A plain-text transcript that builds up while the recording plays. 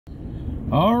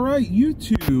All right,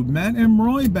 YouTube, Matt M.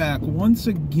 Roy back once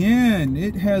again.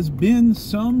 It has been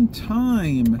some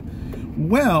time.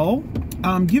 Well,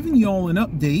 I'm giving you all an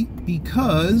update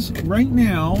because right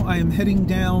now I am heading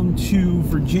down to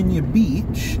Virginia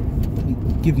Beach. Let me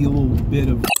give you a little bit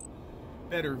of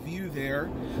better view there,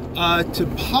 to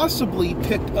possibly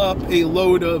pick up a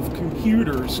load of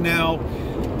computers. Now,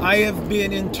 I have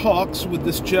been in talks with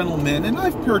this gentleman, and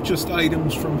I've purchased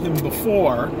items from him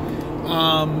before,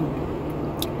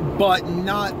 but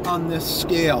not on this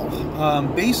scale.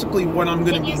 Basically, what I'm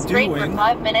going to be doing... for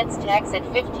 5 minutes to exit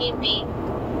 15B.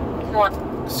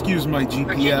 Excuse my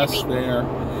GPS there.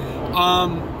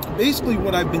 Basically,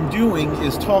 what I've been doing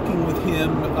is talking with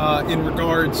him in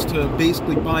regards to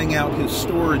basically buying out his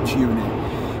storage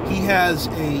unit. He has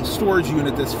a storage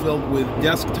unit that's filled with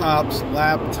desktops,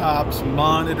 laptops,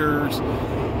 monitors,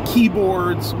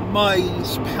 keyboards,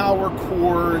 mice, power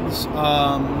cords,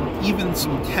 even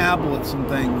some tablets and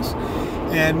things.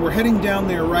 And we're heading down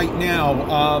there right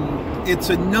now. It's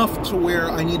enough to where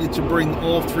I needed to bring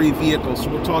all three vehicles. So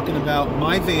we're talking about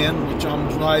my van, which I'm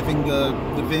driving the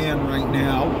van right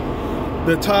now,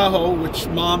 the Tahoe, which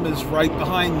Mom is right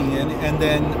behind me in, and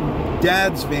then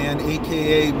Dad's van,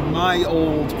 aka my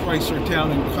old Chrysler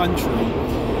Town and Country.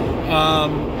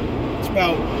 It's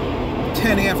about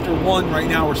 10 after 1 right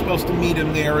now. We're supposed to meet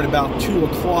him there at about 2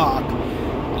 o'clock.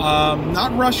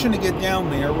 Not rushing to get down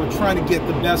there. We're trying to get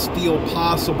the best deal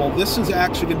possible. This is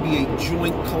actually going to be a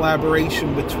joint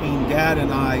collaboration between Dad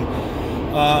and I,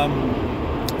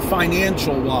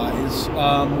 financial-wise.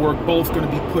 We're both going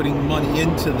to be putting money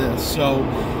into this. So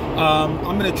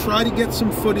I'm going to try to get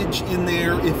some footage in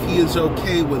there if he is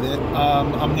okay with it.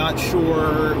 I'm not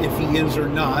sure if he is or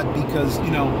not because,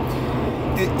 you know,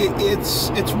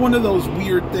 it's one of those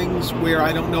weird things where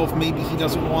I don't know if maybe he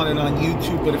doesn't want it on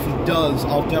YouTube, but if he does,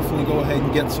 I'll definitely go ahead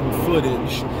and get some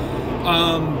footage.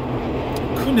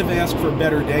 Couldn't have asked for a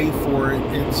better day for it.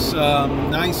 It's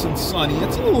nice and sunny.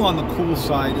 It's a little on the cool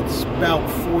side. It's about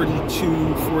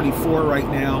 42, 44 right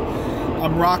now.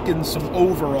 I'm rocking some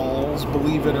overalls,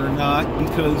 believe it or not,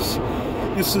 because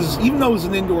this is, even though it's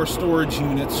an indoor storage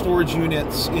unit, storage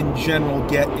units in general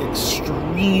get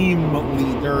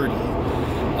extremely dirty.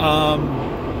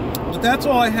 But that's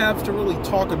all I have to really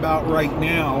talk about right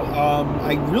now.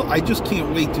 I just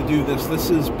can't wait to do this. This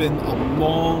has been a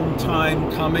long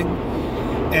time coming,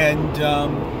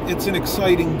 and it's an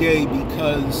exciting day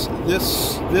because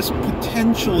this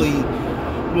potentially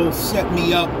will set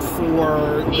me up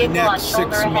for the next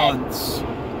 6 months.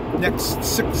 Next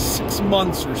six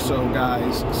months or so,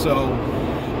 guys. So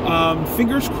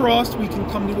fingers crossed we can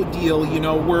come to a deal. You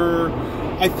know,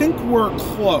 I think we're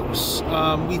close.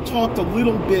 We talked a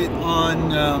little bit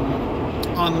on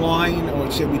online, or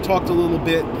we talked a little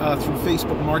bit through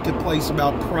Facebook Marketplace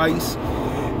about price,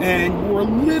 and we're a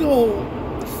little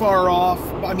far off.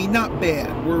 I mean, not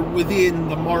bad. We're within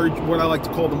the margin, what I like to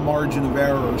call the margin of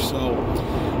error. So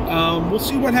we'll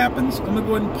see what happens. I'm gonna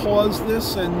go ahead and pause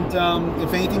this, and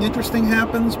if anything interesting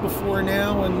happens before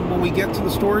now, and when we get to the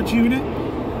storage unit,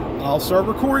 I'll start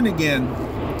recording again.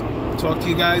 Talk to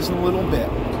you guys in a little bit.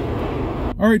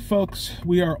 All right, folks,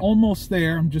 we are almost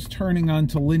there. I'm just turning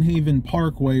onto Lynn Haven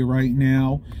Parkway right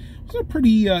now. It's a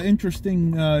pretty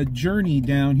interesting journey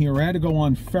down here. I had to go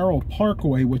on Farrell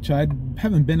Parkway, which I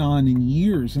haven't been on in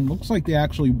years, and it looks like they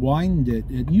actually widened it.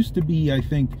 It used to be, I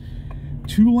think,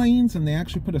 2 lanes, and they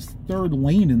actually put a 3rd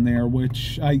lane in there,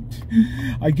 which I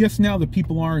guess now that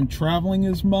people aren't traveling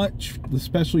as much,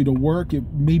 especially to work, it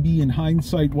maybe in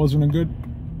hindsight wasn't a good,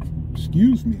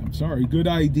 good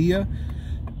idea.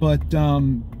 But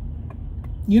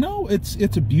you know,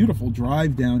 it's a beautiful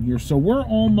drive down here. So we're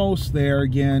almost there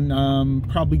again.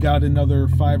 Probably got another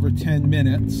 5 or 10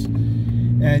 minutes,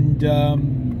 and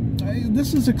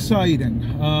this is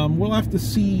exciting. We'll have to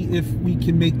see if we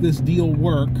can make this deal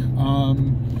work.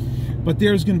 But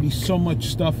there's going to be so much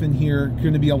stuff in here.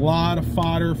 Going to be a lot of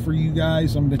fodder for you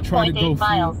guys. I'm going to try to go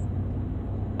miles. through.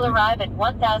 We'll arrive at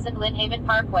 1000 Lynn Haven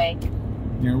Parkway.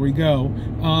 There we go.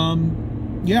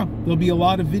 Yeah, there'll be a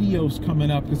lot of videos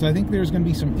coming up because I think there's going to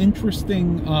be some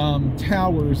interesting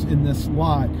towers in this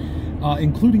lot,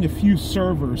 including a few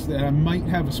servers that I might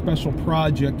have a special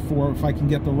project for if I can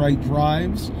get the right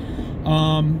drives.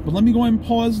 But let me go ahead and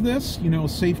pause this. You know,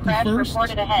 safety Crash first.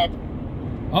 Reported ahead.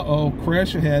 Uh-oh,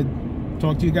 crash ahead.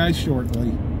 Talk to you guys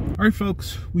shortly. All right,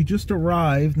 folks, we just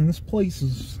arrived, and this place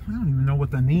is, I don't even know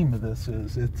what the name of this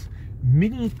is. It's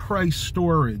Mini Price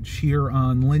Storage here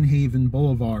on Lynn Haven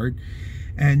Boulevard.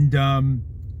 And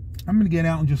I'm going to get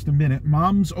out in just a minute.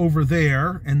 Mom's over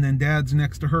there, and then Dad's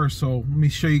next to her, so let me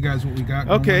show you guys what we got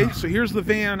going Okay, on. so here's the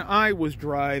van I was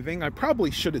driving. I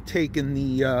probably should have taken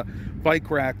the bike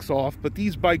racks off, but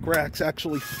these bike racks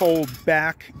actually fold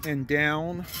back and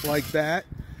down like that.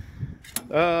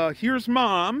 Here's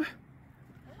Mom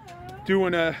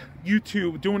doing a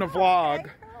vlog.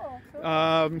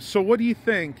 So what do you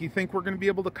think? You think we're going to be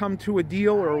able to come to a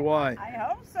deal or what? I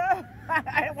hope so.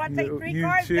 I don't want to take three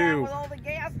cars down with all the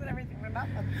gas and everything for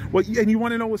nothing. Well, and you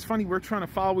want to know what's funny? We're trying to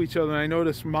follow each other, and I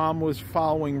noticed Mom was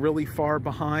following really far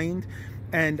behind.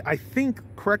 And I think,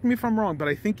 correct me if I'm wrong, but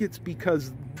I think it's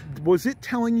because, was it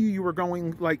telling you were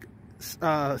going like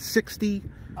 60?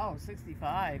 Oh,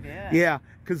 65, yeah. Yeah,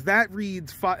 because that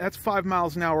reads, that's 5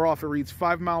 miles an hour off. It reads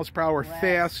 5 miles per hour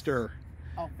faster,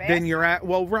 than you're at.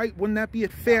 Well, right, wouldn't that be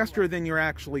it faster than you're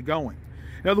actually going?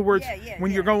 In other words, when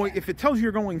you're going, if it tells you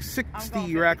you're going 60,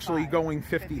 you're actually going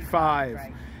 55.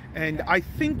 Right. And I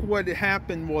think what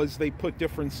happened was they put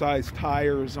different size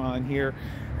tires on here.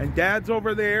 And Dad's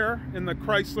over there in the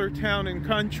Chrysler Town and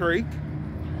Country.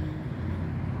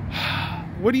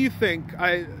 What do you think?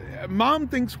 Mom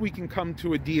thinks we can come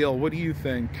to a deal. What do you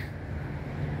think?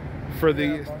 For the...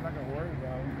 I'm not going to worry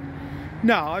about it.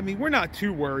 No, I mean, we're not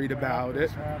too worried about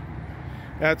it.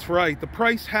 That's right. The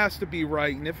price has to be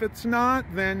right. And if it's not,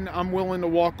 then I'm willing to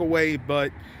walk away.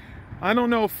 But I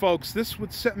don't know, folks. This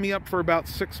would set me up for about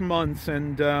 6 months.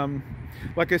 And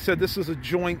like I said, this is a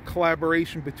joint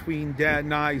collaboration between Dad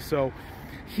and I. So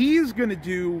he's going to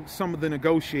do some of the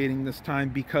negotiating this time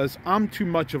because I'm too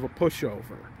much of a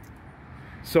pushover.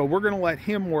 So we're going to let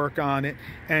him work on it.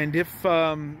 And if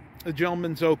the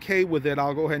gentleman's okay with it,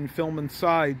 I'll go ahead and film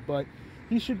inside. But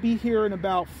he should be here in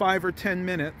about 5 or 10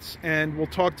 minutes, and we'll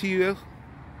talk to you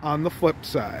on the flip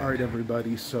side. All right,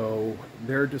 everybody, so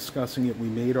they're discussing it. We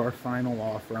made our final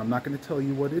offer. I'm not going to tell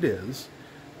you what it is,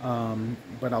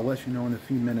 but I'll let you know in a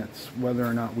few minutes whether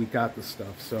or not we got the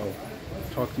stuff. So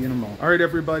I'll talk to you in a moment. All right,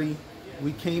 everybody,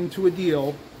 we came to a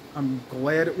deal. I'm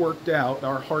glad it worked out.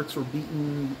 Our hearts were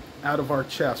beating out of our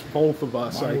chest, both of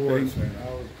us, I think.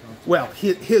 Well,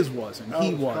 his wasn't.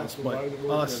 He was, but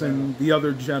us and the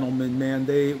other gentleman, man,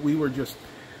 we were just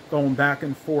going back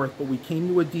and forth, but we came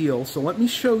to a deal. So let me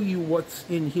show you what's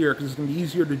in here, because it's going to be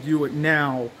easier to do it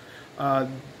now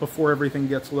before everything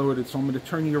gets loaded. So I'm going to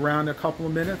turn you around a couple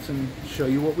of minutes and show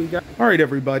you what we got. All right,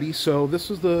 everybody, so this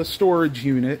is the storage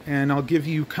unit, and I'll give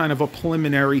you kind of a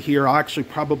preliminary here. I'll actually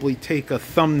probably take a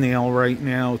thumbnail right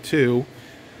now, too.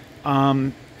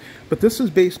 But this is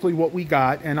basically what we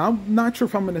got, and I'm not sure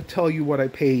if I'm going to tell you what I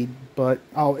paid, but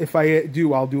if I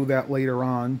do, I'll do that later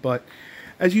on. But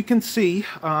as you can see,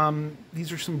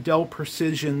 these are some Dell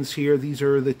Precisions here. These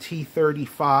are the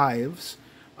T35s.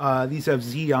 These have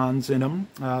Xeons in them.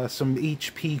 Some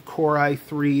HP Core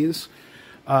i3s.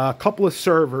 A couple of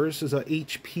servers. There's a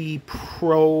HP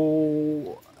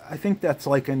Pro. I think that's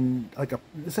like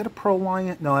is that a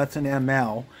ProLiant? No, that's an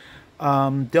ML.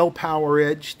 Dell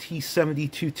PowerEdge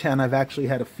T7210. I've actually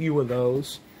had a few of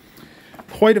those.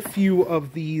 Quite a few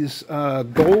of these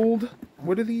gold,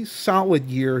 what are these? Solid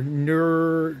Gear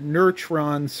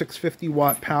Nurtron 650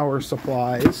 watt power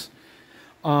supplies.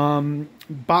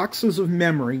 Boxes of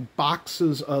memory,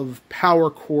 boxes of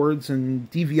power cords and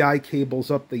DVI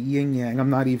cables up the yin-yang. I'm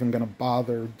not even going to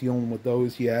bother dealing with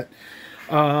those yet.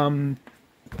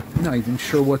 Not even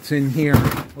sure what's in here.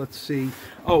 Let's see.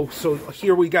 Oh, so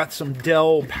here we got some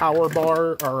Dell power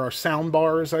bar, or sound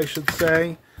bars, I should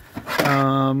say.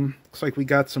 Looks like we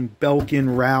got some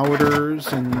Belkin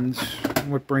routers, and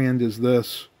what brand is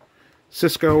this?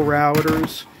 Cisco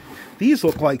routers. These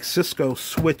look like Cisco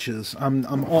switches. I'm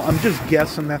just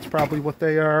guessing that's probably what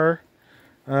they are.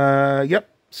 Yep,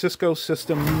 Cisco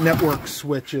System Network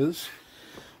switches.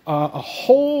 A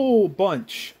whole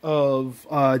bunch of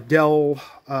Dell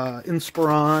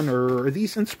Inspiron, or are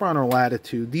these Inspiron or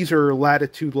Latitude? These are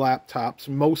Latitude laptops,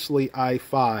 mostly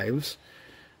i5s.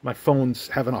 My phone's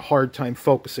having a hard time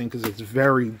focusing because it's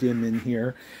very dim in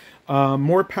here.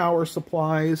 More power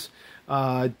supplies.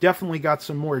 Definitely got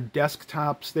some more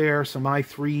desktops there, some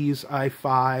i3s,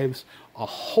 i5s, a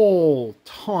whole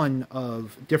ton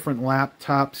of different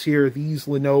laptops here. These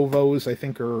Lenovo's, I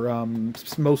think, are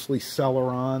mostly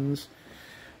Celerons.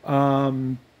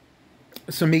 Some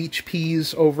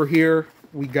HPs over here.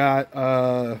 We got,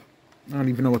 I don't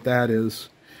even know what that is.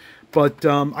 But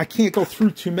I can't go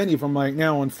through too many of them right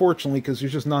now, unfortunately, because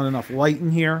there's just not enough light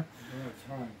in here.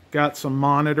 Got some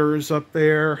monitors up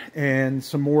there and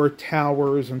some more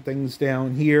towers and things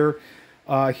down here.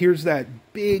 Here's that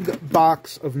big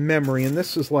box of memory, and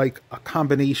this is like a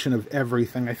combination of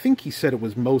everything. I think he said it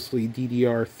was mostly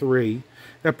DDR3.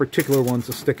 That particular one's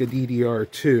a stick of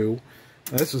DDR2.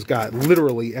 This has got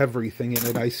literally everything in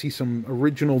it. I see some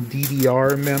original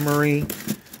DDR memory.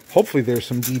 Hopefully there's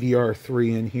some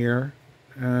DDR3 in here.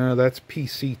 That's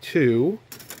PC2.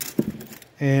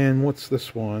 And what's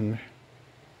this one?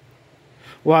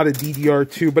 A lot of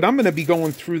DDR2, but I'm going to be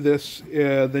going through this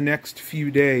the next few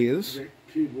days.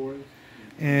 Keyboards.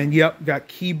 And yep, got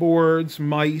keyboards,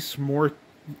 mice, more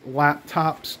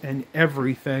laptops, and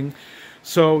everything.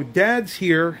 So Dad's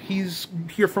here. He's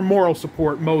here for moral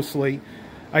support mostly.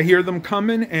 I hear them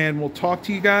coming, and we'll talk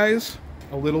to you guys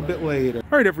a little bit later.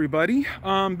 All right, everybody.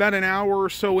 About an hour or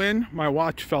so in, my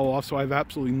watch fell off, so I have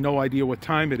absolutely no idea what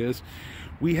time it is.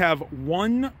 We have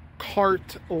one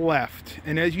cart left,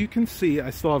 and as you can see, I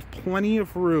still have plenty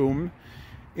of room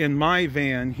in my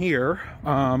van here,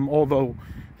 although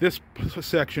this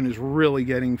section is really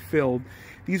getting filled.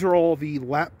 These are all the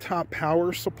laptop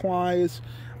power supplies.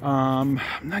 I'm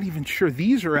not even sure.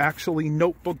 These are actually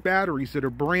notebook batteries that are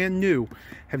brand new,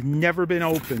 have never been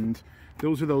opened.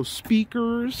 Those are those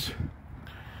speakers.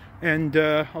 And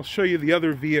I'll show you the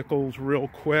other vehicles real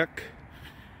quick.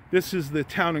 This is the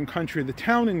Town and Country. The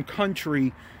Town and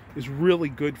Country is really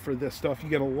good for this stuff. You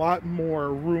get a lot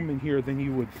more room in here than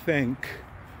you would think.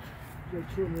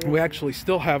 We actually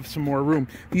still have some more room.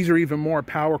 These are even more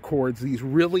power cords. These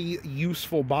really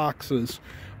useful boxes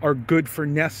are good for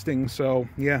nesting. So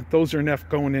yeah, those are not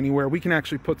going anywhere. We can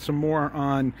actually put some more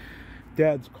on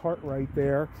Dad's cart right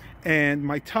there. And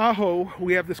my Tahoe,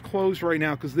 we have this closed right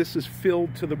now because this is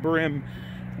filled to the brim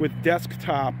with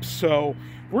desktops. So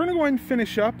we're gonna go ahead and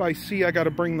finish up. I see I got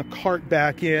to bring the cart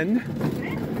back in.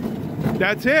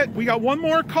 That's it. We got one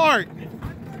more cart.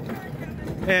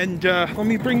 And let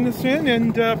me bring this in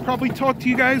and probably talk to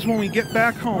you guys when we get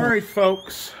back home. All right,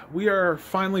 folks, we are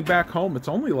finally back home. It's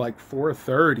only like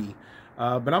 4:30,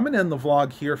 but I'm going to end the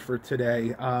vlog here for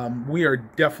today. We are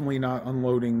definitely not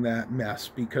unloading that mess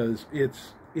because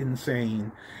it's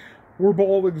insane. We're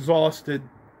all exhausted.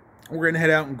 We're going to head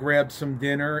out and grab some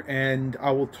dinner, and I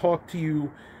will talk to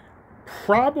you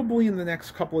probably in the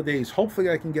next couple of days. Hopefully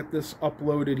I can get this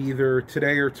uploaded either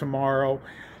today or tomorrow.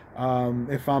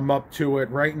 If I'm up to it.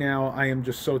 Right now, I am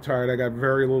just so tired. I got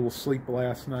very little sleep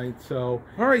last night. So,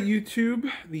 all right, YouTube,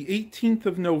 the 18th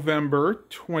of November,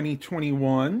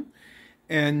 2021.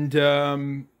 And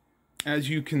as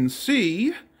you can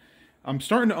see, I'm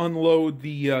starting to unload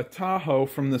the Tahoe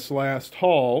from this last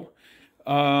haul.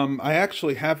 I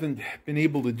actually haven't been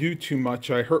able to do too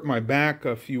much. I hurt my back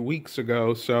a few weeks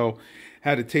ago, so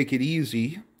had to take it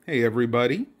easy. Hey,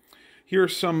 everybody. Here are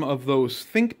some of those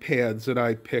ThinkPads that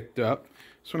I picked up.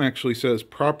 This one actually says,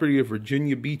 property of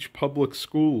Virginia Beach Public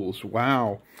Schools.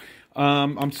 Wow.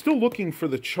 I'm still looking for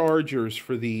the chargers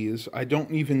for these. I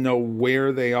don't even know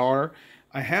where they are.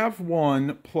 I have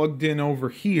one plugged in over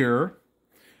here.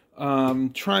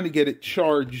 Trying to get it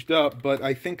charged up, but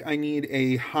I think I need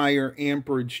a higher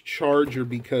amperage charger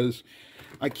because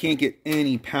I can't get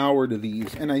any power to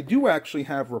these. And I do actually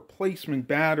have replacement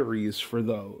batteries for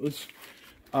those.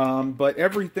 But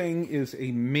everything is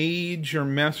a major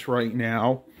mess right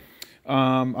now.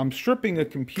 I'm stripping a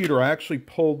computer. I actually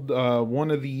pulled one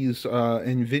of these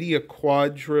NVIDIA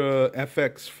Quadra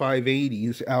FX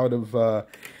 580s out of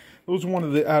those one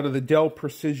of the out of the Dell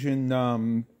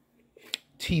Precision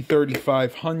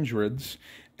T3500s,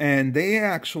 and they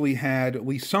actually had, at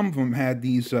least some of them had,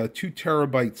 these 2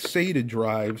 terabyte SATA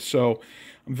drives. So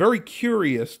I'm very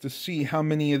curious to see how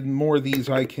many more of these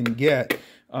I can get.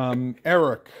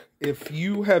 Eric, if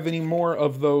you have any more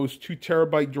of those 2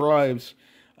 terabyte drives,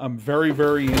 I'm very,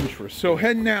 very interested. So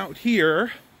heading out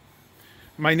here,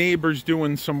 my neighbor's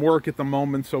doing some work at the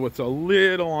moment, so it's a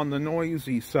little on the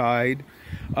noisy side.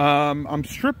 I'm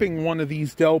stripping one of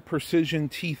these Dell Precision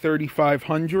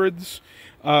T3500s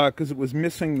because it was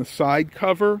missing the side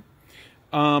cover.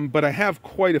 But I have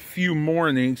quite a few more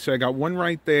in these. So I got one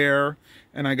right there,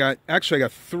 and I got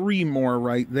 3 more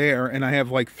right there, and I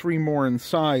have like 3 more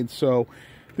inside. So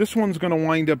this one's going to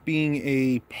wind up being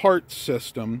a part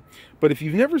system. But if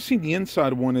you've never seen the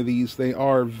inside of one of these, they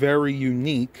are very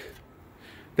unique.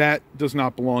 That does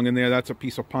not belong in there. That's a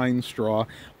piece of pine straw.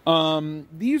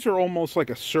 These are almost like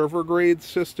a server grade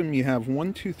system. You have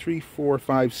 1, 2, 3, 4,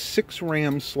 5, 6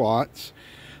 RAM slots.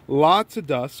 Lots of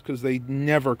dust because they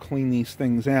never clean these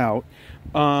things out.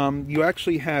 You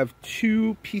actually have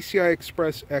 2 PCI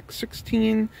Express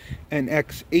X16 and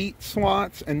X8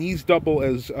 slots, and these double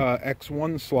as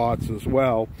X1 slots as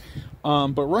well.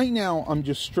 But right now I'm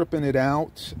just stripping it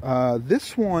out.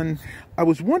 This one, I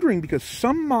was wondering because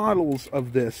some models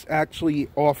of this actually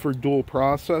offer dual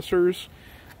processors,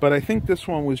 but I think this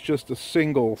one was just a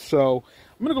single. So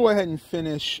I'm going to go ahead and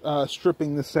finish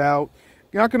stripping this out.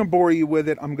 Not going to bore you with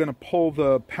it. I'm going to pull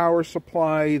the power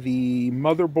supply, the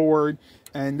motherboard,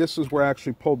 and this is where I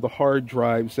actually pulled the hard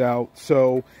drives out.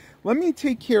 So let me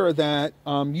take care of that.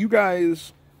 You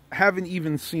guys haven't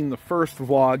even seen the first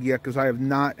vlog yet because I have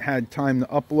not had time to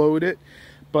upload it.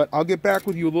 But I'll get back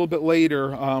with you a little bit later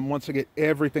once I get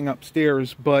everything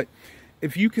upstairs. But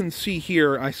if you can see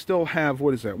here, I still have,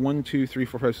 what is that, 1, 2, 3,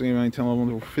 4, 5, 6, 7, 8, 9, 10,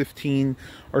 11, 15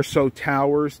 or so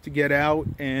towers to get out.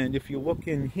 And if you look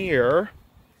in here,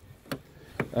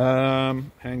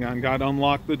 hang on, gotta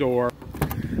unlock the door.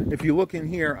 If you look in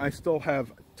here, I still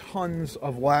have tons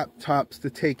of laptops to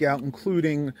take out,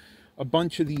 including a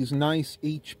bunch of these nice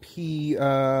HP,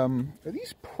 are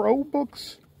these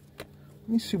ProBooks? Let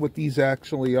me see what these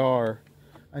actually are.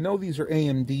 I know these are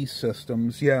AMD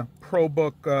systems. Yeah,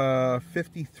 ProBook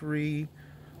 53,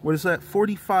 what is that,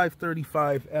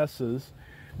 4535S's.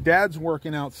 Dad's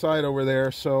working outside over there,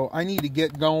 so I need to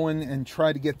get going and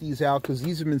try to get these out because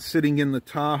these have been sitting in the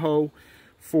Tahoe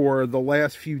for the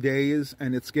last few days,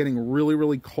 and it's getting really,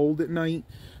 really cold at night,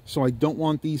 so I don't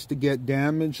want these to get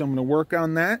damaged. I'm going to work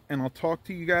on that, and I'll talk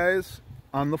to you guys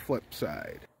on the flip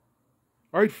side.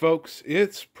 All right, folks,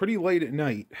 it's pretty late at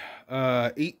night,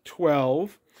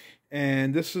 8:12,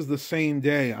 and this is the same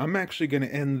day. I'm actually going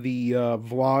to end the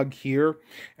vlog here,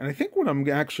 and I think what I'm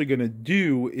actually going to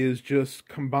do is just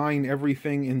combine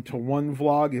everything into one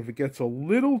vlog. If it gets a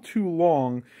little too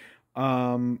long,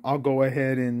 I'll go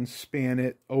ahead and span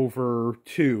it over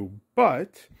 2.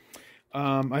 But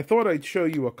I thought I'd show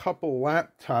you a couple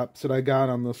laptops that I got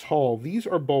on this haul. These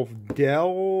are both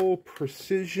Dell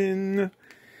Precision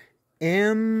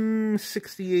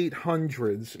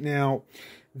M6800s. Now,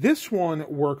 this one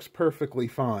works perfectly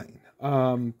fine.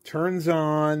 Turns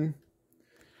on,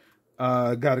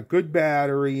 got a good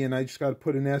battery, and I just got to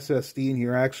put an SSD in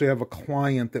here. I actually have a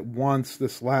client that wants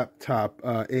this laptop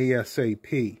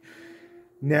ASAP.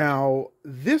 Now,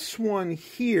 this one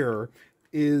here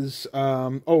is,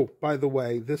 oh, by the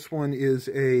way, this one is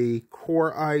a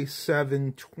Core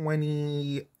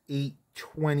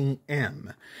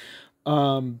i7-2820M.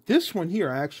 This one here,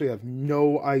 I actually have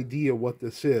no idea what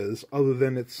this is, other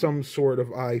than it's some sort of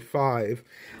i5.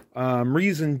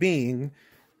 Reason being,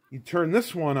 you turn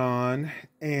this one on,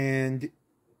 and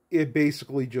it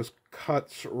basically just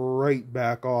cuts right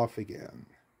back off again.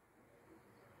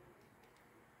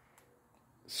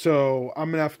 So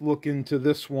I'm going to have to look into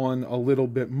this one a little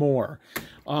bit more.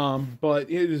 But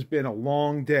it has been a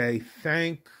long day.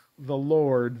 Thank the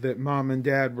Lord that Mom and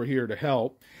Dad were here to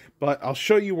help. But I'll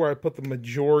show you where I put the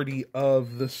majority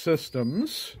of the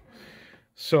systems.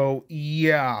 So,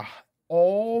 yeah,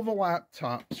 all the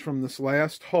laptops from this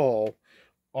last haul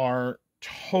are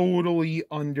totally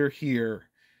under here.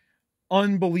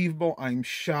 Unbelievable. I'm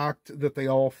shocked that they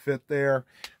all fit there.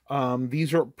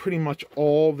 These are pretty much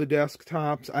all the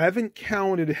desktops. I haven't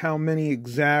counted how many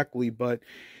exactly, but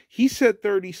he said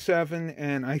 37,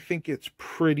 and I think it's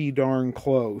pretty darn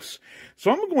close. So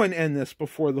I'm going to end this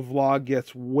before the vlog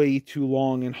gets way too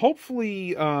long, and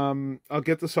hopefully I'll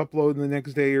get this uploaded in the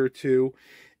next day or two,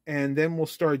 and then we'll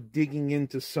start digging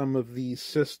into some of these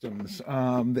systems.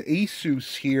 The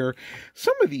Asus here,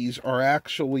 some of these are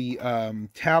actually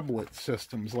tablet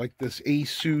systems, like this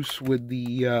Asus with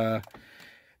the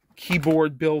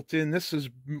keyboard built in. This is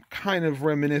kind of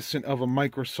reminiscent of a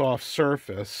Microsoft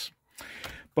Surface.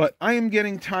 But I am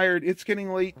getting tired. It's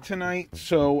getting late tonight,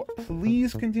 so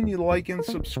please continue to like and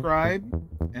subscribe.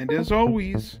 And as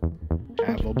always,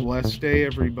 have a blessed day,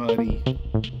 everybody.